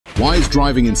Why is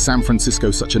driving in San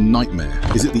Francisco such a nightmare?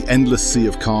 Is it the endless sea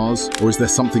of cars, or is there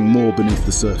something more beneath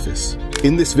the surface?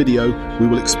 In this video, we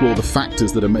will explore the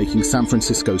factors that are making San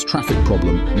Francisco's traffic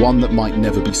problem one that might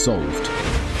never be solved.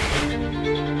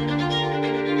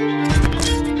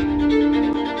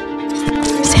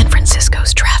 San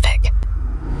Francisco's traffic.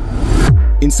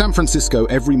 In San Francisco,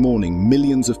 every morning,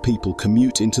 millions of people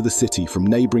commute into the city from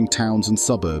neighboring towns and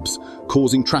suburbs,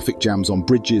 causing traffic jams on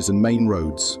bridges and main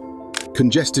roads.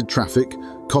 Congested traffic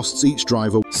costs each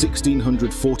driver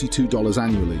 $1,642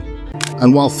 annually.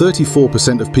 And while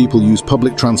 34% of people use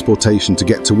public transportation to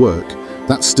get to work,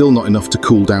 that's still not enough to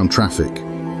cool down traffic.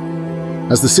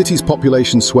 As the city's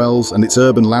population swells and its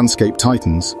urban landscape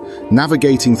tightens,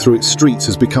 navigating through its streets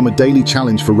has become a daily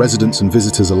challenge for residents and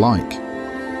visitors alike.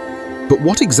 But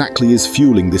what exactly is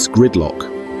fueling this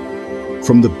gridlock?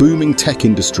 From the booming tech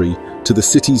industry to the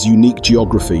city's unique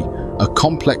geography, a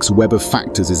complex web of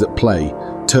factors is at play,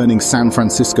 turning San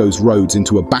Francisco's roads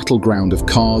into a battleground of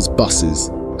cars, buses,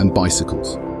 and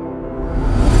bicycles.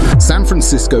 San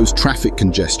Francisco's traffic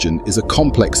congestion is a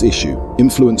complex issue,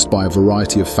 influenced by a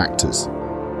variety of factors.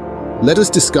 Let us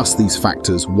discuss these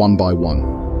factors one by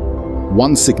one.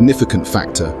 One significant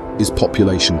factor is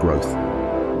population growth.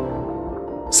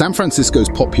 San Francisco's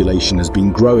population has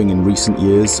been growing in recent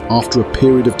years after a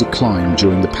period of decline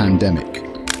during the pandemic.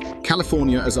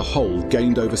 California as a whole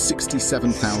gained over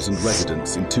 67,000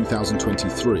 residents in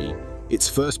 2023, its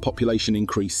first population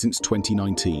increase since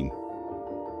 2019.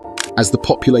 As the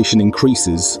population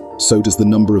increases, so does the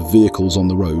number of vehicles on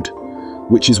the road,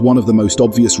 which is one of the most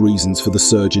obvious reasons for the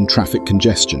surge in traffic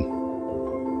congestion.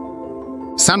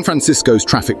 San Francisco's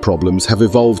traffic problems have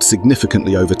evolved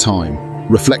significantly over time,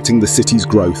 reflecting the city's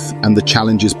growth and the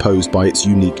challenges posed by its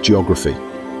unique geography.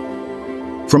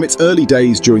 From its early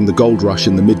days during the gold rush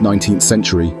in the mid-19th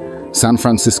century, San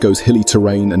Francisco's hilly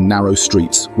terrain and narrow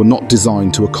streets were not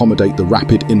designed to accommodate the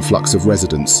rapid influx of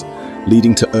residents,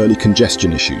 leading to early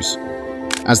congestion issues.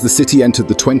 As the city entered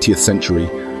the 20th century,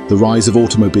 the rise of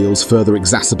automobiles further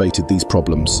exacerbated these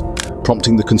problems,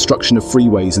 prompting the construction of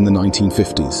freeways in the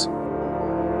 1950s.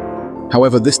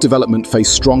 However, this development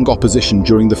faced strong opposition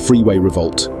during the Freeway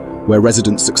Revolt, where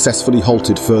residents successfully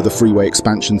halted further freeway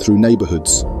expansion through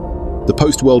neighborhoods. The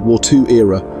post-World War II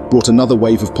era brought another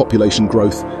wave of population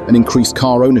growth and increased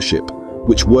car ownership,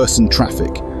 which worsened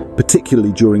traffic,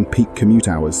 particularly during peak commute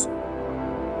hours.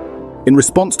 In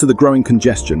response to the growing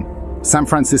congestion, San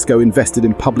Francisco invested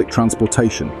in public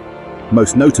transportation,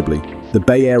 most notably the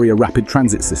Bay Area Rapid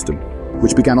Transit System,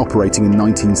 which began operating in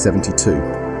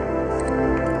 1972.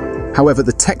 However,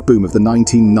 the tech boom of the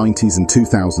 1990s and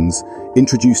 2000s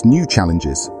introduced new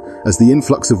challenges, as the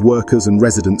influx of workers and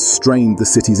residents strained the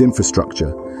city's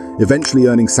infrastructure, eventually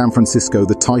earning San Francisco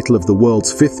the title of the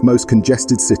world's fifth most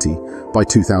congested city by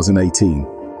 2018.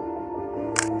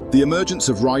 The emergence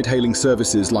of ride-hailing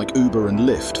services like Uber and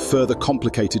Lyft further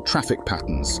complicated traffic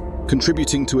patterns,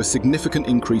 contributing to a significant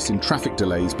increase in traffic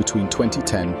delays between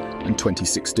 2010 and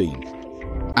 2016.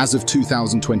 As of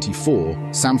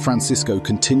 2024, San Francisco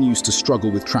continues to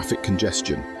struggle with traffic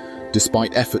congestion,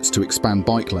 despite efforts to expand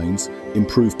bike lanes,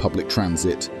 improve public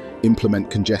transit, implement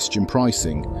congestion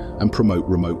pricing, and promote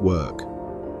remote work.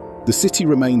 The city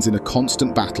remains in a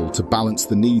constant battle to balance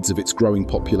the needs of its growing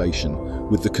population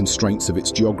with the constraints of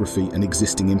its geography and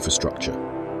existing infrastructure.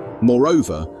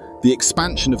 Moreover, the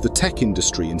expansion of the tech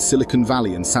industry in Silicon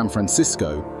Valley and San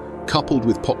Francisco, coupled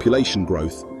with population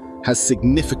growth, has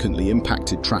significantly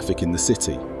impacted traffic in the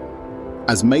city.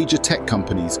 As major tech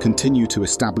companies continue to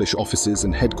establish offices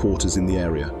and headquarters in the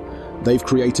area, they've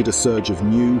created a surge of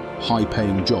new,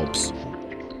 high-paying jobs.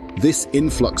 This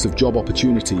influx of job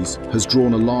opportunities has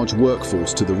drawn a large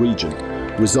workforce to the region,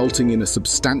 resulting in a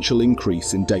substantial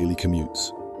increase in daily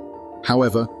commutes.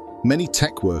 However, many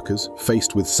tech workers,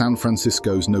 faced with San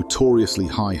Francisco's notoriously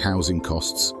high housing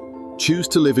costs, choose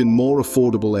to live in more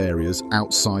affordable areas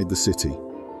outside the city.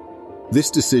 This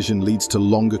decision leads to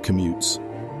longer commutes,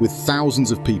 with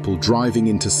thousands of people driving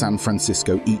into San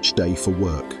Francisco each day for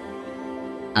work.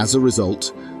 As a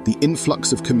result, the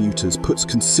influx of commuters puts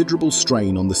considerable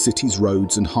strain on the city's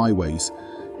roads and highways,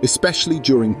 especially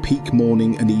during peak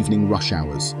morning and evening rush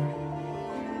hours.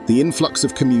 The influx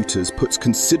of commuters puts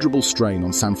considerable strain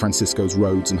on San Francisco's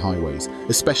roads and highways,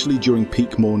 especially during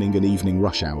peak morning and evening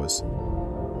rush hours.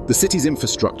 The city's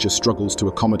infrastructure struggles to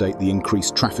accommodate the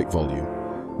increased traffic volume,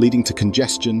 leading to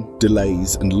congestion,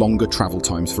 delays, and longer travel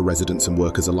times for residents and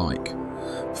workers alike.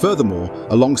 Furthermore,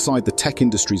 alongside the tech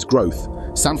industry's growth,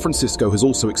 San Francisco has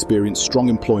also experienced strong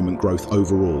employment growth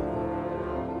overall.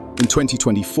 In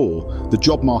 2024, the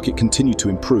job market continued to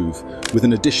improve, with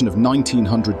an addition of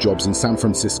 1,900 jobs in San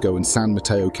Francisco and San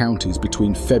Mateo counties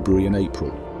between February and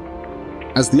April.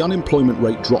 As the unemployment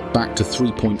rate dropped back to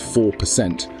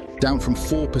 3.4%, down from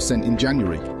 4% in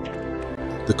January.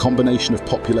 The combination of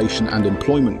population and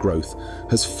employment growth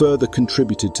has further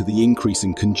contributed to the increase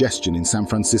in congestion in San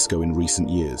Francisco in recent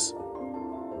years.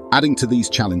 Adding to these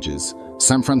challenges,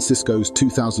 San Francisco's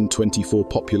 2024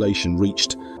 population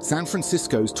reached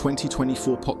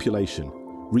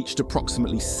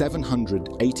approximately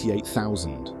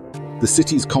 788,000. The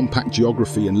city's compact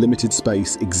geography and limited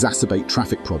space exacerbate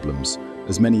traffic problems,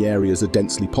 as many areas are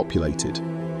densely populated.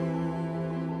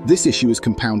 This issue is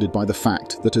compounded by the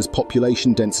fact that as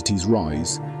population densities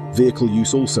rise, vehicle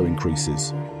use also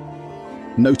increases.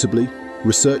 Notably,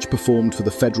 research performed for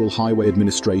the Federal Highway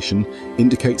Administration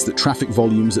indicates that traffic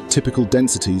volumes at typical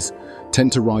densities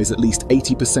tend to rise at least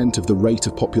 80% of the rate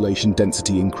of population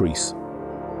density increase.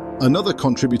 Another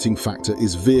contributing factor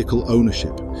is vehicle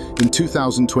ownership. In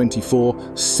 2024,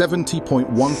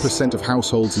 70.1% of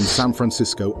households in San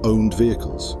Francisco owned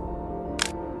vehicles.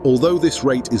 Although this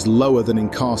rate is lower than in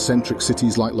car-centric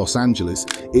cities like Los Angeles,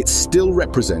 it still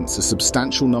represents a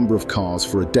substantial number of cars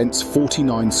for a dense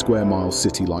 49-square-mile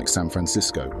city like San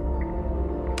Francisco.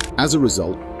 As a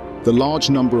result, the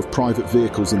large number of private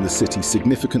vehicles in the city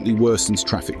significantly worsens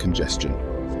traffic congestion.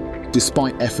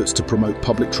 Despite efforts to promote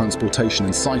public transportation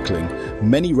and cycling,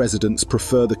 many residents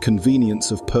prefer the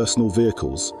convenience of personal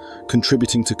vehicles,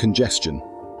 contributing to congestion.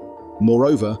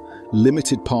 Moreover,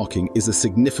 limited parking is a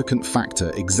significant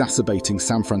factor exacerbating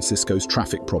San Francisco's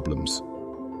traffic problems.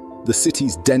 The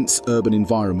city's dense urban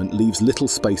environment leaves little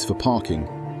space for parking,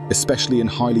 especially in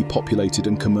highly populated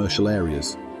and commercial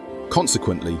areas.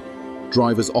 Consequently,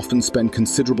 drivers often spend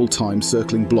considerable time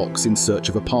circling blocks in search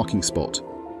of a parking spot,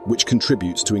 which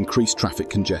contributes to increased traffic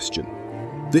congestion.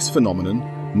 This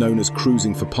phenomenon, known as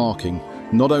cruising for parking,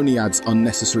 not only adds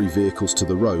unnecessary vehicles to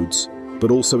the roads,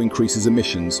 but also increases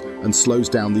emissions and slows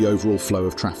down the overall flow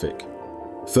of traffic.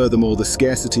 Furthermore, the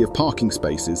scarcity of parking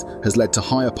spaces has led to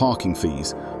higher parking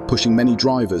fees, pushing many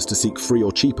drivers to seek free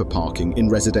or cheaper parking in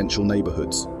residential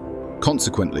neighborhoods.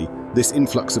 Consequently, this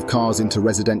influx of cars into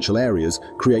residential areas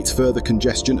creates further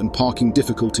congestion and parking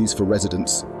difficulties for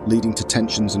residents, leading to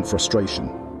tensions and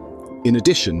frustration. In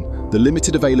addition, the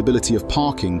limited availability of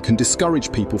parking can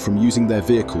discourage people from using their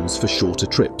vehicles for shorter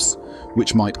trips,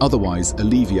 which might otherwise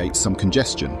alleviate some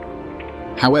congestion.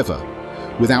 However,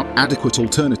 without adequate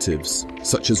alternatives,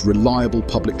 such as reliable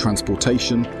public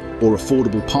transportation or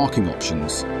affordable parking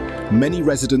options, many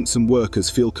residents and workers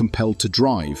feel compelled to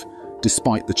drive,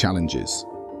 despite the challenges.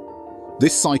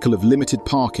 This cycle of limited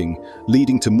parking,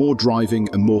 leading to more driving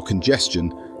and more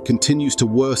congestion, continues to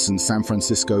worsen San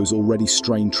Francisco's already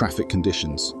strained traffic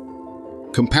conditions.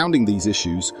 Compounding these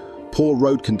issues, poor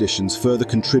road conditions further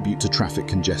contribute to traffic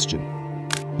congestion.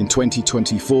 In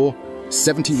 2024,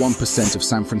 71% of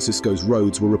San Francisco's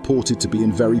roads were reported to be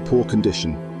in very poor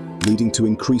condition, leading to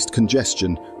increased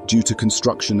congestion due to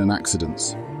construction and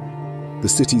accidents. The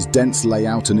city's dense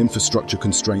layout and infrastructure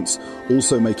constraints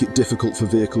also make it difficult for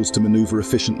vehicles to maneuver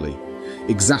efficiently,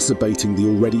 exacerbating the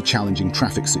already challenging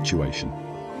traffic situation.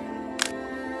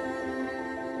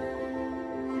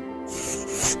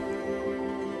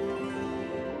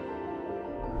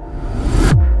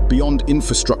 Beyond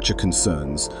infrastructure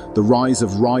concerns, the rise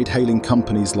of ride-hailing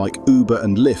companies like Uber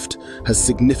and Lyft has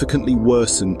significantly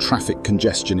worsened traffic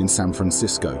congestion in San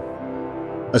Francisco.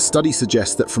 A study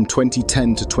suggests that from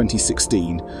 2010 to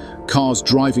 2016, cars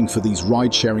driving for these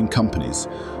ride-sharing companies,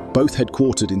 both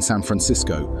headquartered in San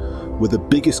Francisco, were the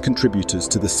biggest contributors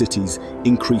to the city's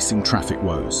increasing traffic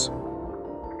woes.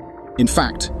 In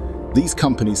fact, these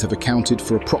companies have accounted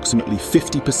for approximately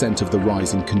 50% of the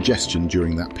rise in congestion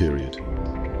during that period.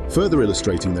 Further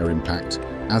illustrating their impact,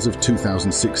 as of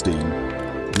 2016,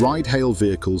 ride-hail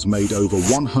vehicles made over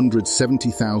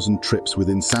 170,000 trips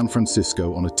within San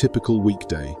Francisco on a typical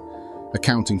weekday,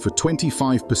 accounting for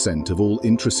 25% of all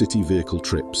intracity vehicle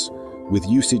trips, with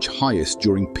usage highest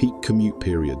during peak commute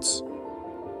periods.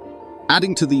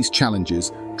 Adding to these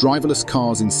challenges, driverless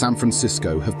cars in San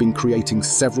Francisco have been creating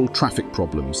several traffic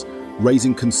problems,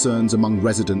 raising concerns among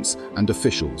residents and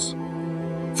officials.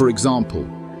 For example,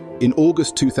 in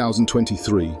August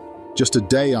 2023, just a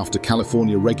day after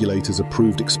California regulators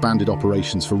approved expanded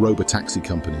operations for robotaxi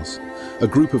companies, a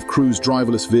group of Cruise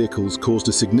driverless vehicles caused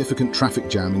a significant traffic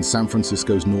jam in San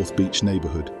Francisco's North Beach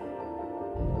neighborhood.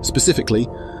 Specifically,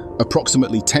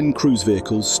 approximately 10 Cruise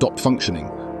vehicles stopped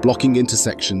functioning, blocking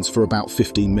intersections for about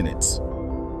 15 minutes.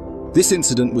 This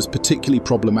incident was particularly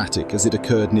problematic as it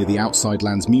occurred near the Outside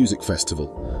Lands Music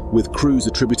Festival, with crews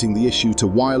attributing the issue to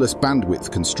wireless bandwidth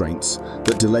constraints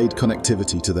that delayed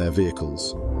connectivity to their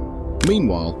vehicles.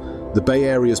 Meanwhile, the Bay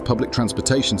Area's public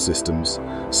transportation systems,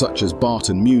 such as BART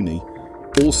and Muni,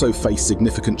 also face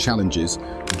significant challenges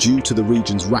due to the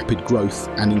region's rapid growth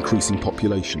and increasing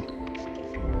population.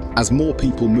 As more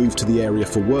people move to the area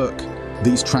for work,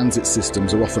 these transit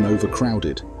systems are often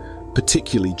overcrowded,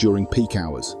 particularly during peak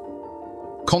hours.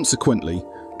 Consequently,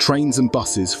 trains and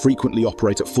buses frequently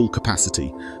operate at full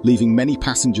capacity, leaving many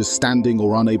passengers standing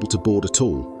or unable to board at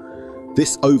all.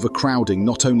 This overcrowding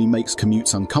not only makes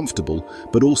commutes uncomfortable,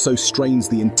 but also strains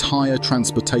the entire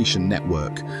transportation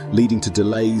network, leading to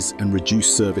delays and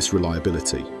reduced service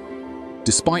reliability.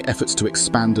 Despite efforts to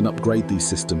expand and upgrade these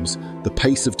systems, the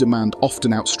pace of demand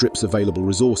often outstrips available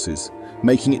resources,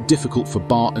 making it difficult for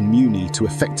BART and Muni to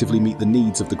effectively meet the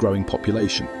needs of the growing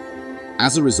population.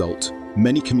 As a result,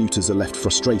 many commuters are left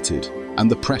frustrated, and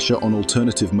the pressure on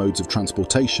alternative modes of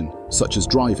transportation, such as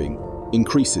driving,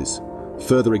 increases,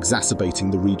 further exacerbating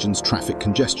the region's traffic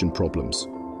congestion problems.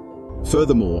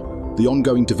 Furthermore, the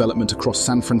ongoing development across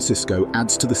San Francisco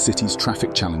adds to the city's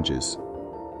traffic challenges.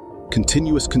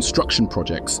 Continuous construction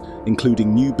projects,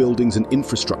 including new buildings and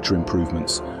infrastructure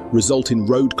improvements, result in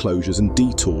road closures and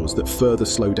detours that further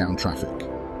slow down traffic.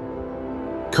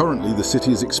 Currently, the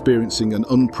city is experiencing an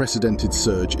unprecedented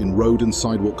surge in road and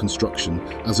sidewalk construction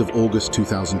as of August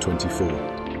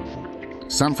 2024.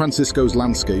 San Francisco's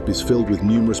landscape is filled with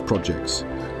numerous projects,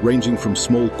 ranging from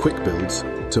small quick builds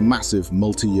to massive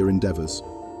multi-year endeavors.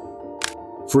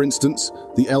 For instance,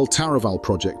 the El Taraval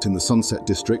project in the Sunset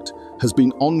District has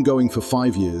been ongoing for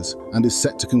 5 years and is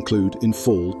set to conclude in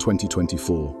fall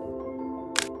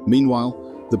 2024. Meanwhile,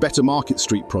 the Better Market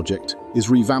Street project is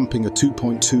revamping a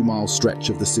 2.2-mile stretch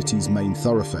of the city's main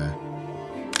thoroughfare.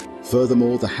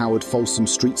 Furthermore, the Howard Folsom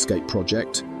Streetscape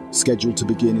project, scheduled to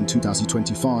begin in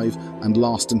 2025 and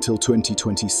last until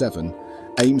 2027,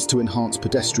 aims to enhance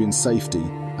pedestrian safety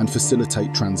and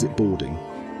facilitate transit boarding.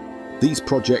 These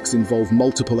projects involve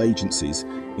multiple agencies,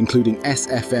 including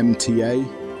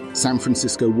SFMTA, San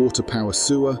Francisco Water Power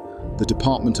Sewer, the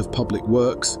Department of Public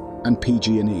Works, and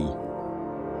PG&E.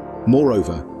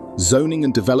 Moreover, zoning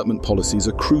and development policies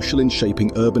are crucial in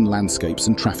shaping urban landscapes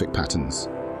and traffic patterns.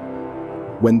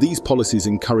 When these policies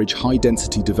encourage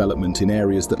high-density development in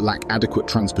areas that lack adequate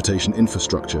transportation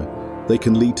infrastructure, they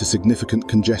can lead to significant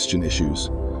congestion issues.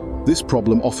 This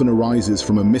problem often arises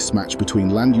from a mismatch between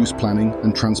land use planning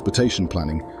and transportation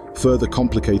planning, further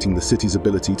complicating the city's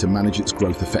ability to manage its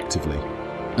growth effectively.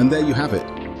 And there you have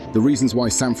it, the reasons why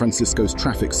San Francisco's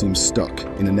traffic seems stuck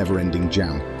in a never-ending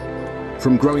jam.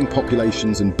 From growing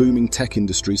populations and booming tech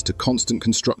industries to constant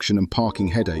construction and parking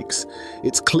headaches,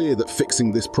 it's clear that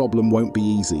fixing this problem won't be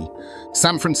easy.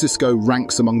 San Francisco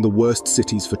ranks among the worst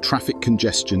cities for traffic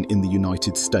congestion in the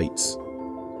United States.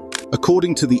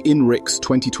 According to the INRIX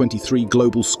 2023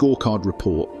 Global Scorecard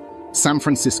report, San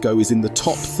Francisco is in the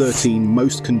top 13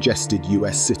 most congested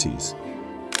US cities.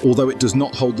 Although it does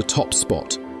not hold the top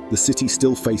spot, the city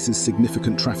still faces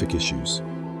significant traffic issues.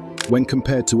 When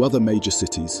compared to other major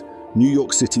cities, New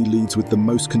York City leads with the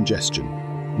most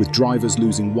congestion, with drivers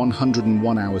losing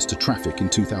 101 hours to traffic in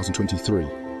 2023.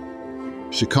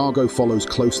 Chicago follows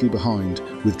closely behind,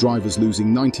 with drivers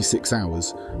losing 96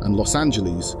 hours, and Los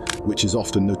Angeles, which is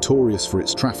often notorious for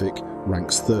its traffic,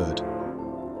 ranks third.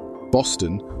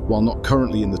 Boston, while not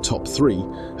currently in the top 3,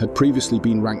 had previously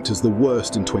been ranked as the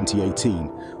worst in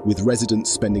 2018, with residents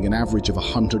spending an average of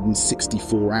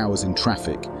 164 hours in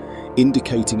traffic,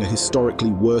 indicating a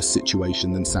historically worse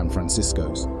situation than San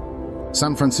Francisco's.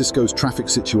 San Francisco's traffic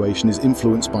situation is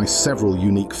influenced by several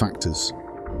unique factors.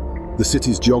 The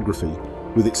city's geography,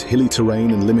 with its hilly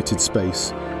terrain and limited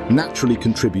space, naturally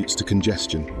contributes to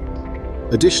congestion.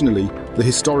 Additionally, the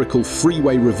historical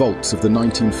freeway revolts of the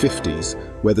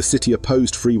 1950s, where the city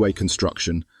opposed freeway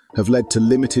construction, have led to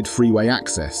limited freeway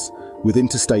access, with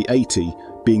Interstate 80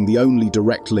 being the only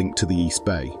direct link to the East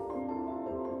Bay.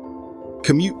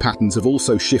 Commute patterns have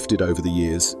also shifted over the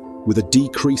years, with a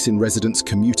decrease in residents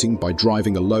commuting by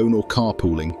driving alone or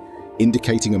carpooling,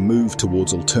 indicating a move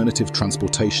towards alternative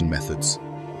transportation methods.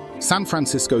 San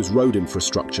Francisco's road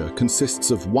infrastructure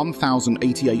consists of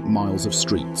 1,088 miles of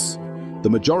streets, the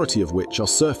majority of which are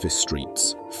surface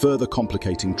streets, further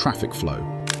complicating traffic flow.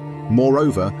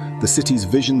 Moreover, the city's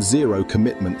Vision Zero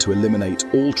commitment to eliminate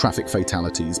all traffic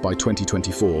fatalities by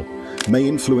 2024 may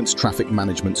influence traffic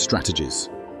management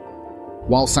strategies.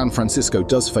 While San Francisco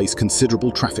does face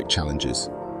considerable traffic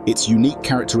challenges, its unique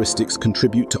characteristics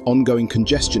contribute to ongoing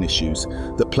congestion issues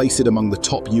that place it among the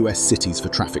top US cities for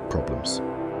traffic problems.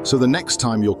 So the next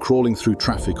time you're crawling through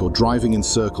traffic or driving in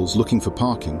circles looking for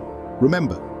parking,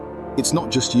 remember, it's not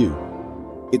just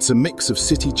you. It's a mix of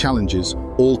city challenges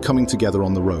all coming together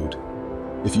on the road.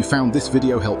 If you found this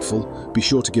video helpful, be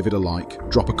sure to give it a like,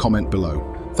 drop a comment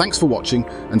below. Thanks for watching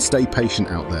and stay patient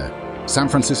out there. San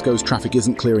Francisco's traffic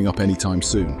isn't clearing up anytime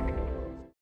soon.